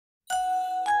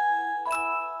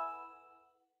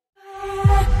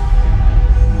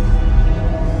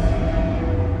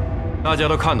大家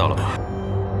都看到了吧？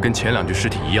跟前2具尸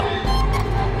体一样，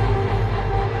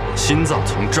心脏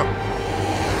从这儿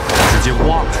直接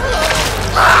挖了出来。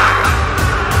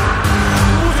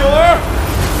苏九儿，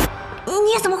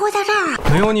你怎么会在这儿啊？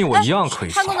没有你，我一样可以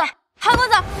杀。韩公子，韩公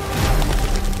子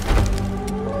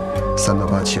，3到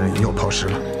8期人也有抛尸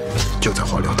了，就在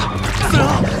黄寮堂。死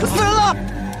人了！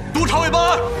督察委报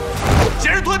案，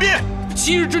嫌人吞并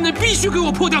，7日之内必须给我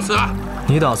破掉此案。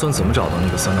你打算怎么找到那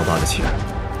个3到8的器人？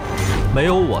没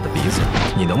有我的鼻子，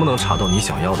你能不能查到你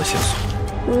想要的线索？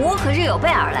我可是有备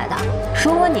而来的，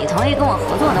如果你同意跟我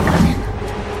合作的话，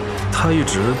他一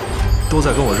直都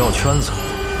在跟我绕圈子。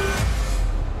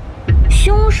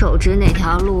凶手指哪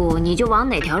条路，你就往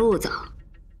哪条路走。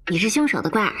你是凶手的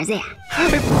乖儿子呀！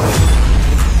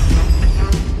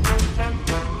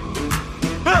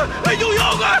有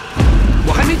妖怪！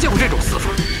我还没见过这种死法，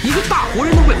一个大活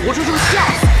人能被活生生吓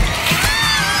死。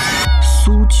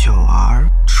苏九儿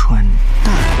蠢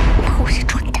蛋，我是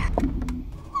蠢蛋。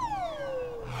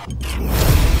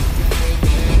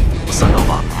3到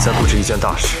8在布置一件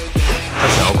大事，他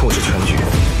想要控制全局。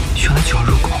原来九儿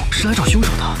入宫是来找凶手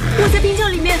的。我在冰窖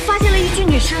里面发现了1具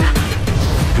女尸。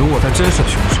如果他真是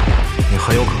凶手，你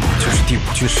很有可能就是第5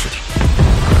具尸体。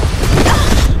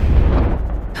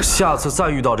下次再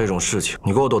遇到这种事情，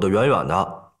你给我躲得远远的，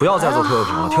不要再做拖油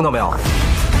瓶了，听到没有？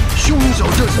凶手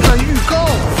这是在预告。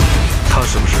他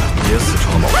是不是也死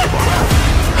成了毛头瓜？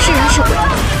是人是鬼，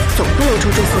总不露出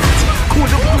蛛丝马迹。我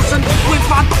这不身体会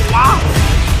发抖啊！